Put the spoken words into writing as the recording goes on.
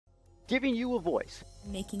giving you a voice,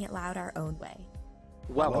 making it loud our own way.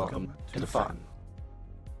 Welcome to the fun.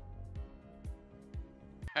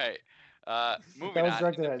 All right. Moving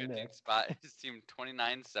on, in the 15th spot is Team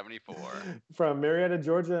 2974. From Marietta,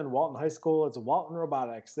 Georgia and Walton High School, it's Walton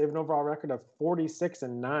Robotics. They have an overall record of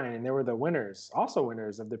 46-9, and they were the winners, also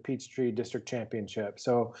winners of the Peachtree District Championship.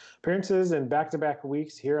 So appearances in back-to-back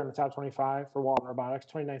weeks here on the top 25 for Walton Robotics.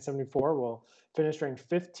 2974 will finish ranked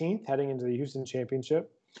 15th heading into the Houston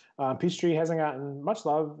Championship. Peachtree hasn't gotten much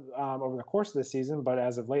love over the course of the season, but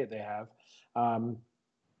as of late they have.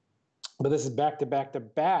 But this is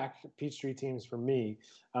back-to-back-to-back Peachtree teams for me,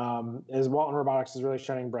 as Walton Robotics is really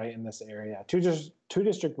shining bright in this area. Two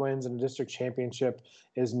district wins and a district championship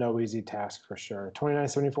is no easy task for sure.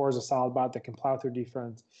 2974 is a solid bot that can plow through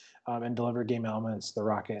defense and deliver game elements, the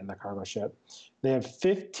rocket and the cargo ship. They have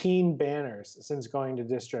 15 banners since going to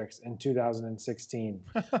districts in 2016,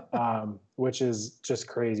 which is just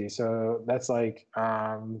crazy. So that's like,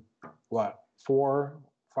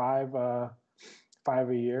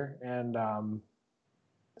 five a year, and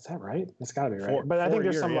is that right? It's got to be right. But I think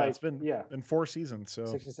there's some it's been 4 seasons.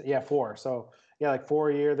 So 4. So like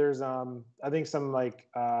 4 a year. There's I think some like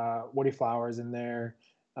Woody Flowers in there,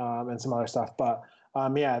 and some other stuff. But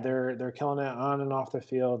they're killing it on and off the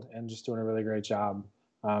field and just doing a really great job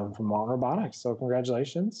from Walton Robotics. So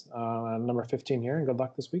congratulations on number 15 here, and good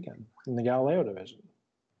luck this weekend in the Galileo division.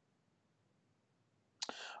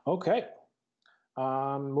 Okay.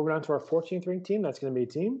 Moving on to our 14th ranked team, that's going to be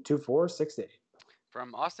Team 2468.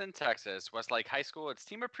 From Austin, Texas, Westlake High School, it's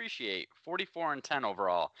Team Appreciate, 44-10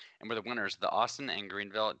 overall, and we're the winners of the Austin and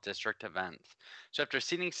Greenville district events. So after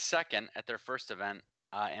seating second at their first event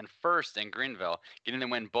and first in Greenville, getting the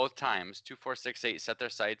win both times, 2468 sets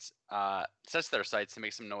their sights to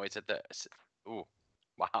make some noise at the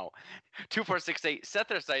 2468 set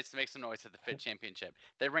their sights to make some noise at the FIT Championship.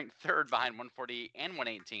 They ranked third behind 148 and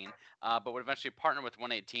 118, but would eventually partner with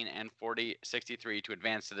 118 and 4063 to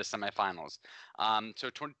advance to the semifinals.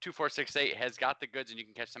 So 2468 has got the goods, and you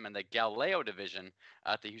can catch them in the Galileo division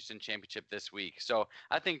at the Houston Championship this week. So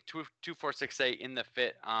I think 2468 in the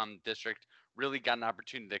FIT district really got an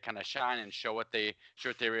opportunity to kind of shine and show what they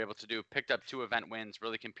were able to do. Picked up 2 event wins,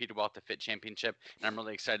 really competed well at the FIT Championship, and I'm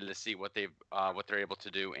really excited to see what they're able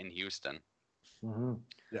to do in Houston. Mm-hmm.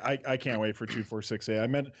 Yeah, I can't wait for 2468.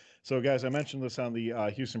 I mentioned this on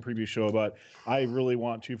the Houston preview show, but I really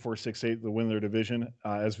want 2468 to win their division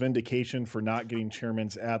as vindication for not getting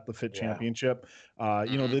chairmans at the FIT Championship.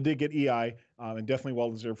 They did get EI, and definitely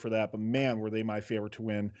well deserved for that. But man, were they my favorite to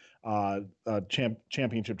win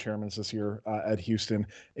championship chairmans this year at Houston.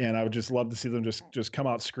 And I would just love to see them just come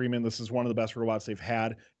out screaming. This is one of the best robots they've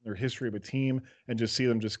had in their history of a team, and just see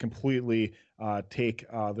them just completely take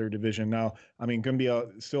their division. Now, I mean, going to be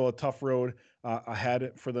still a tough road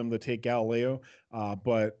ahead for them to take Galileo,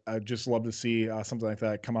 but I'd just love to see something like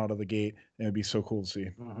that come out of the gate, and it'd be so cool to see.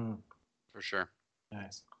 Mm-hmm. For sure.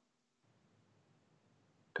 Nice.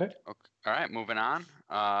 Okay. All right, moving on.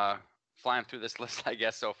 Flying through this list, I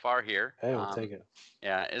guess, so far here. Hey, we'll take it.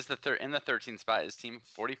 Yeah, in the 13th spot is Team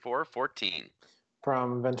 4414.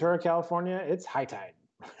 From Ventura, California, it's High Tide.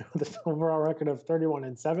 With an overall record of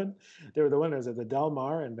 31-7. They were the winners of the Del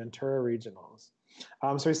Mar and Ventura regionals.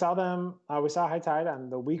 So we saw High Tide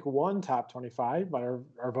on the week 1 top 25, but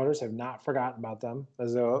our voters have not forgotten about them,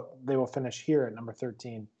 as they will finish here at number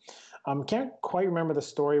 13. Can't quite remember the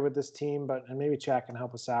story with this team, and maybe Chad can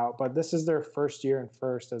help us out. But this is their first year and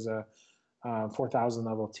first as a 4,000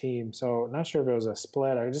 level team. So not sure if it was a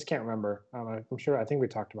split. I just can't remember. I'm sure. I think we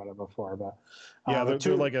talked about it before, but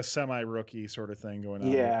they're like a semi-rookie sort of thing going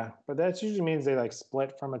on. Yeah, but that usually means they like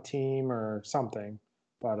split from a team or something.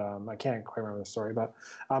 But I can't quite remember the story. But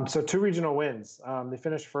so 2 regional wins. They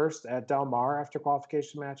finished first at Del Mar after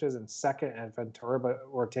qualification matches, and second at Ventura,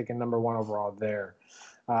 but were taken number 1 overall there.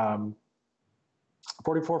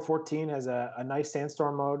 4414 has a nice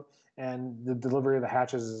sandstorm mode, and the delivery of the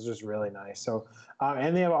hatches is just really nice. So,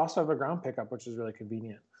 and they also have a ground pickup, which is really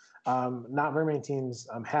convenient. Not very many teams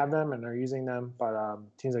have them and are using them, but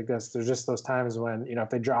teams like this, there's just those times when,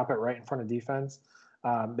 if they drop it right in front of defense,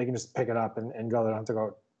 they can just pick it up and go. They don't have to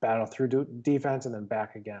go battle through defense and then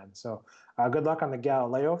back again. So good luck on the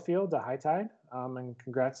Galileo field, the High Tide, and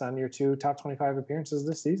congrats on your 2 top 25 appearances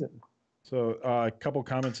this season. So a couple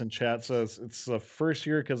comments in chat says it's the first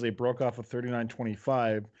year because they broke off of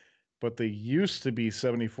 3925, but they used to be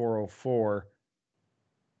 7404,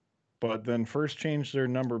 but then first changed their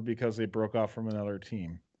number because they broke off from another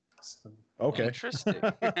team. Okay. Interesting.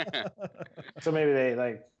 So maybe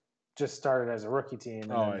they just started as a rookie team.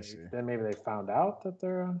 And I see. Then maybe they found out that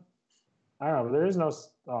they're I don't know, but there is no,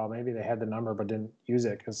 oh, maybe they had the number but didn't use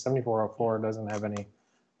it because 7404 doesn't have any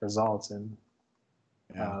results in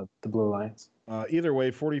the blue lines. Either way,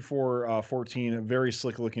 44-14, a very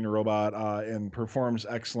slick looking robot and performs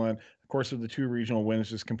excellent. Of course, with the 2 regional wins,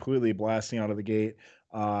 just completely blasting out of the gate.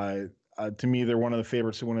 To me, they're one of the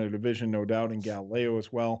favorites to win the division, no doubt, and Galileo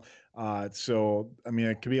as well. So, I mean,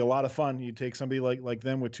 it could be a lot of fun. You take somebody like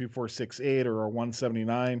them with 2468 or a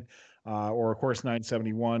 179. Or of course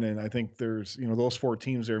 971, and I think there's those 4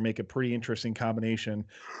 teams there make a pretty interesting combination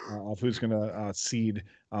of who's going to seed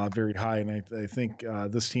very high, and I think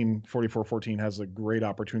this team 44-14 has a great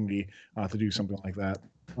opportunity to do something like that.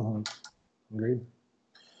 Agreed.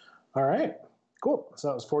 All right, cool. So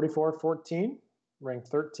it was 44-14,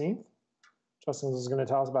 ranked 13th. Justin is going to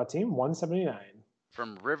tell us about team 179.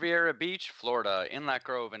 From Riviera Beach, Florida, Inlet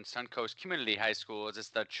Grove, and Suncoast Community High Schools, it's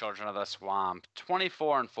the Children of the Swamp.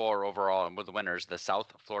 24-4 overall, and with the winners, the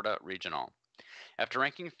South Florida Regional. After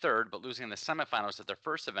ranking 3rd but losing in the semifinals at their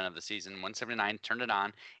first event of the season, 179 turned it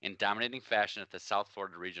on in dominating fashion at the South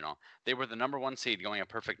Florida Regional. They were the number 1 seed, going a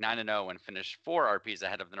perfect 9-0 and finished 4 RPs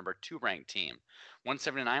ahead of the number 2 ranked team.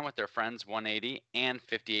 179 with their friends 180 and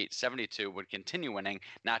 58-72 would continue winning,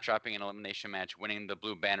 not dropping an elimination match, winning the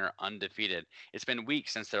blue banner undefeated. It's been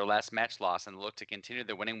weeks since their last match loss and they look to continue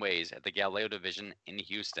their winning ways at the Galileo division in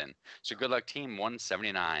Houston. So good luck team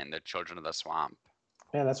 179, the Children of the Swamp.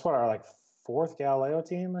 Man, that's what our 4th Galileo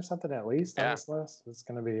team or something at least on this list. It's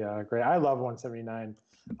going to be great. I love 179.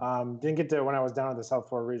 Didn't get to, when I was down at the South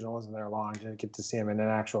Florida Regional, wasn't there long. Didn't get to see them in an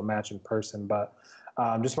actual match in person, but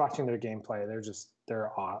just watching their gameplay,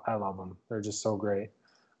 I love them. They're just so great.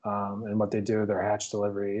 And what they do, their hatch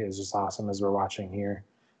delivery is just awesome as we're watching here.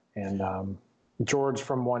 And George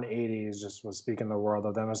from 180 was speaking the world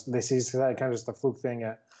of them. They see that kind of just a fluke thing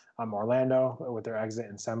at Orlando with their exit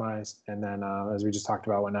in semis, and then as we just talked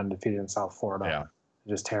about, went undefeated in South Florida,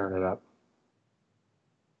 just tearing it up.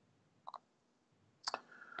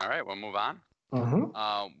 All right, we'll move on.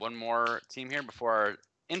 One more team here before our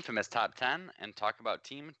infamous top 10, and talk about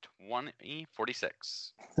team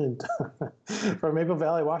 2046. From Maple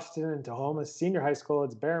Valley, Washington, and Tahoma Senior High School,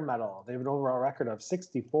 it's bare metal. They have an overall record of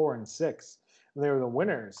 64-6, and they were the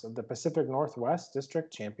winners of the Pacific Northwest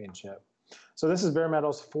District Championship. So this is Bare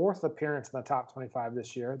Metal's 4th appearance in the top 25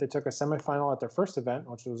 this year. They took a semifinal at their first event,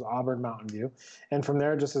 which was Auburn Mountain View, and from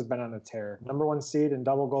there just has been on a tear. Number 1 seed in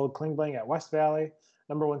double gold Klingbling at West Valley,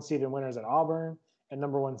 number 1 seed in winners at Auburn, and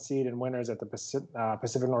number 1 seed in winners at the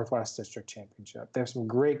Pacific Northwest District Championship. They have some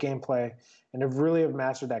great gameplay, and have really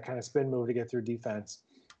mastered that kind of spin move to get through defense.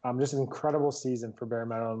 Just an incredible season for Bare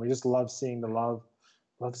Metal, and we just love seeing the love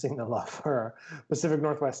for our Pacific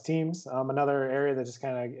Northwest teams. Another area that just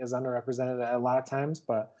kind of is underrepresented a lot of times,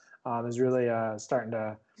 but is really starting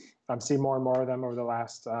to see more and more of them over the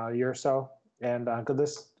last year or so. And good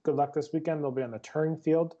luck this weekend. They'll be on the Turing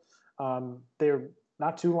Field. They were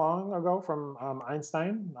not too long ago from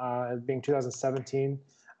Einstein, being 2017.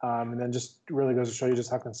 And then just really goes to show you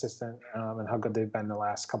just how consistent and how good they've been the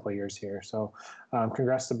last couple of years here. So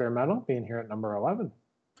congrats to Bare Metal being here at number 11.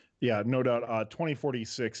 Yeah, no doubt.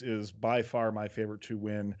 2046 is by far my favorite to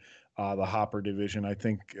win the Hopper division. I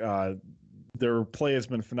think their play has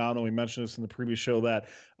been phenomenal. We mentioned this in the previous show that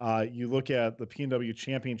you look at the P&W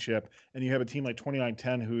Championship and you have a team like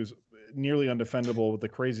 2910 who's nearly undefendable with the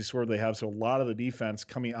crazy sword they have. So a lot of the defense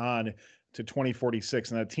coming on to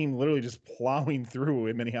 2046, and that team literally just plowing through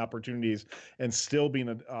in many opportunities and still being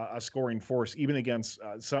a scoring force, even against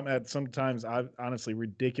sometimes honestly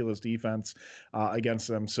ridiculous defense against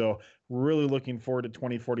them. So really looking forward to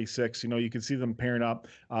 2046. You can see them pairing up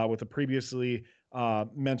with the previously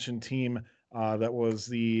mentioned team that was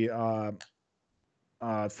the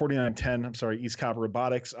 4910, I'm sorry, East Cobb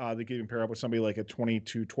Robotics. They could even pair up with somebody like a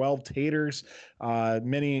 2212 Taters.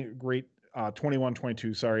 Many great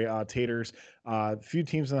 21-22, Taters. Few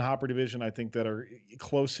teams in the Hopper division, I think, that are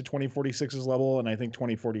close to 2046's level, and I think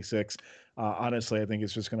 2046, honestly, I think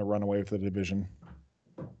it's just going to run away with the division.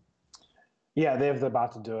 Yeah, they're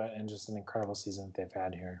about to do it, and just an incredible season that they've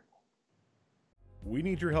had here. We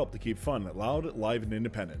need your help to keep fun loud, live, and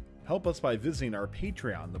independent. Help us by visiting our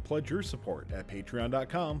Patreon to pledge your support at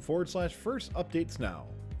patreon.com/firstupdatesnow.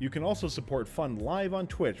 You can also support Fun live on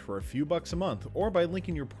Twitch for a few bucks a month, or by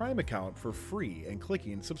linking your Prime account for free and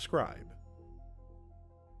clicking subscribe.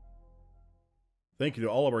 Thank you to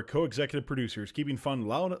all of our co-executive producers keeping Fun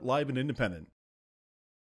loud, live, and independent.